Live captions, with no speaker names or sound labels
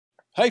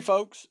Hey,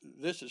 folks,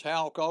 this is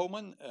Hal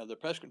Coleman, the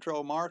pest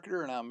control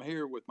marketer, and I'm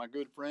here with my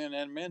good friend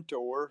and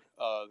mentor,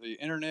 the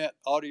internet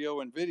audio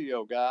and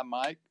video guy,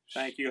 Mike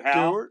Thank you,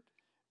 Hal. Stewart.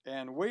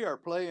 And we are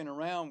playing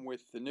around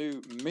with the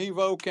new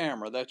Mevo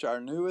camera. That's our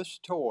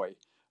newest toy.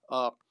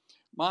 Uh,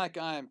 Mike,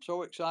 I am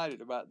so excited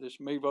about this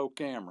Mevo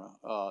camera.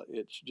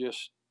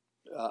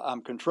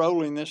 I'm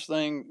controlling this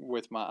thing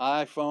with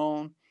my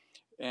iPhone,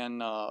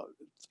 and I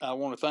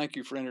want to thank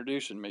you for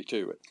introducing me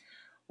to it.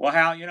 Well,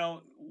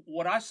 Hal,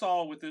 what I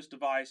saw with this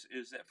device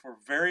is that for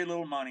very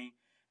little money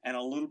and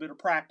a little bit of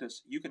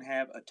practice, you can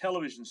have a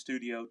television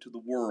studio to the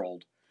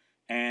world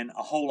and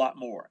a whole lot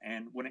more.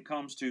 And when it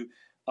comes to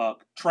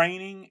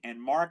training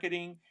and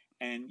marketing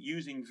and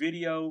using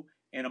video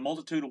in a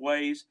multitude of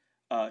ways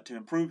to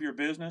improve your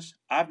business,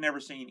 I've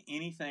never seen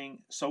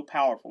anything so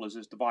powerful as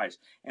this device.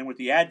 And with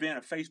the advent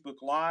of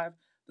Facebook Live,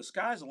 the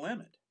sky's the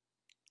limit.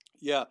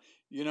 Yeah,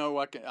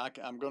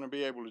 I'm going to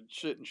be able to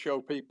sit and show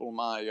people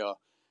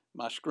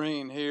my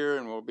screen here,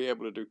 and we'll be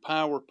able to do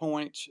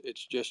PowerPoints.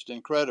 It's just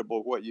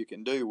incredible what you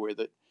can do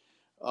with it.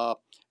 Uh,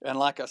 and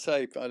like I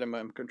say,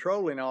 I'm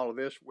controlling all of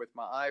this with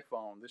my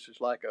iPhone. This is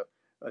like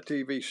a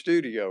TV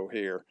studio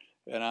here,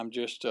 and I'm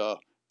just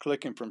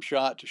clicking from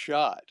shot to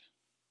shot.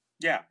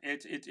 Yeah,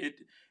 it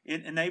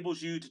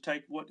enables you to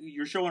take what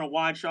you're showing a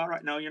wide shot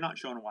right. No, you're not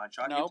showing a wide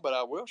shot. No, but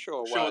I will show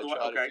a wide shot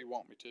Okay. if you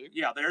want me to.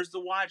 Yeah, there's the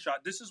wide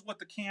shot. This is what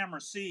the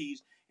camera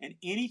sees, and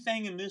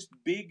anything in this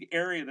big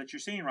area that you're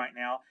seeing right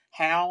now,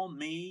 Hal,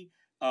 me,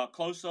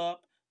 close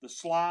up, the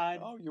slide.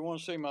 Oh, you want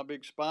to see my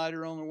big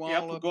spider on the wall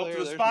Yeah, up go up there? to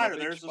the There's spider. my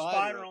big There's the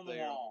spider up on the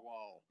there wall. on the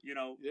wall. You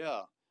know,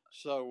 Yeah.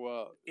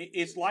 So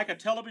it's like a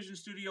television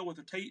studio with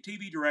a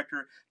TV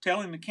director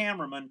telling the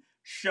cameraman,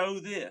 show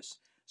this.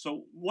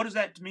 So what does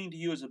that mean to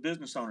you as a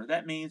business owner?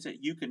 That means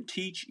that you can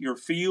teach your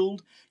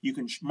field, you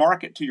can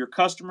market to your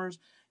customers,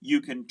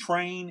 you can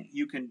train,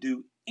 you can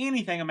do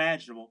anything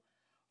imaginable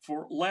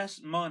for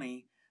less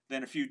money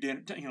than a few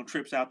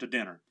trips out to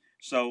dinner.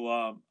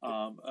 So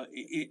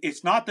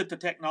it's not that the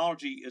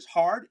technology is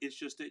hard, it's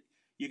just that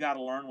you got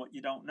to learn what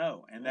you don't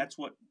know, and that's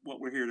what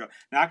we're here to.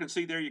 Now I can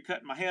see there you're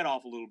cutting my head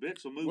off a little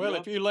bit, so move well, it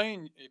up.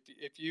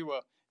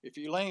 if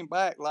you lean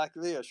back like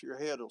this, your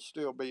head will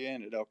still be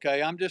in it.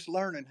 Okay, I'm just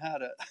learning how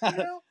to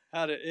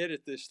how to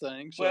edit this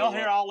thing. So Well,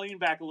 here I'll lean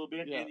back a little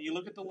bit, yeah, and you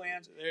look at the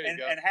lens, there you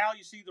go. and how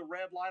you see the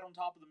red light on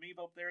top of the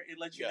Mevo up there. It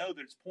lets you know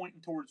that it's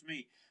pointing towards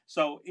me.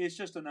 So it's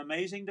just an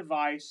amazing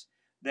device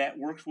that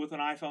works with an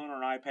iPhone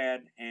or an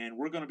iPad, and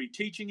we're going to be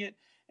teaching it,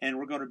 and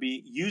we're going to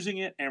be using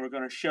it, and we're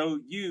going to show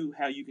you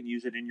how you can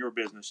use it in your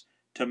business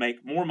to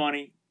make more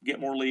money, get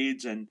more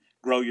leads, and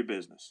grow your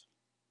business.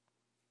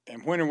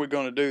 And when are we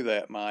going to do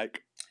that,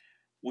 Mike?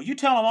 Well, you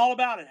tell them all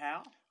about it,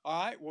 Hal.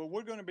 All right. Well,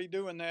 we're going to be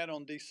doing that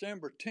on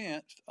December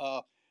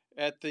 10th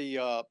at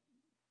the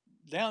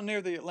down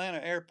near the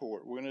Atlanta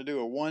airport. We're going to do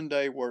a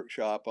one-day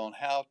workshop on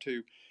how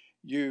to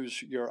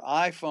use your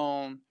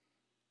iPhone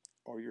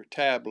or your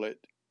tablet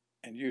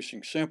and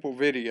using simple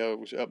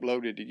videos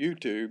uploaded to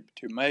YouTube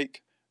to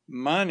make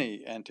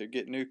money and to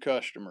get new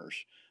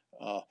customers.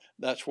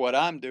 That's what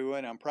I'm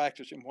doing. I'm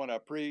practicing what I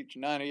preach.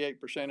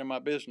 98% of my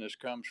business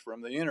comes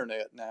from the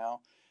internet now,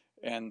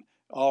 and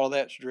all of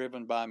that's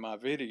driven by my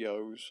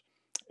videos.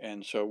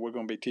 And so we're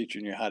going to be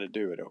teaching you how to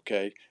do it,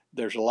 okay?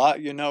 There's a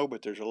lot you know,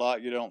 but there's a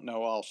lot you don't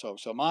know also.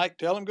 So, Mike,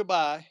 tell them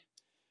goodbye.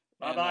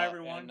 Bye-bye,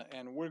 everyone.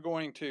 And we're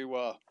going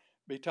to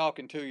be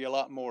talking to you a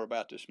lot more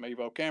about this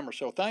Mevo camera.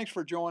 So thanks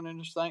for joining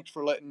us. Thanks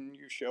for letting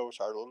you show us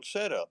our little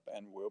setup,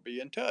 and we'll be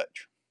in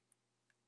touch.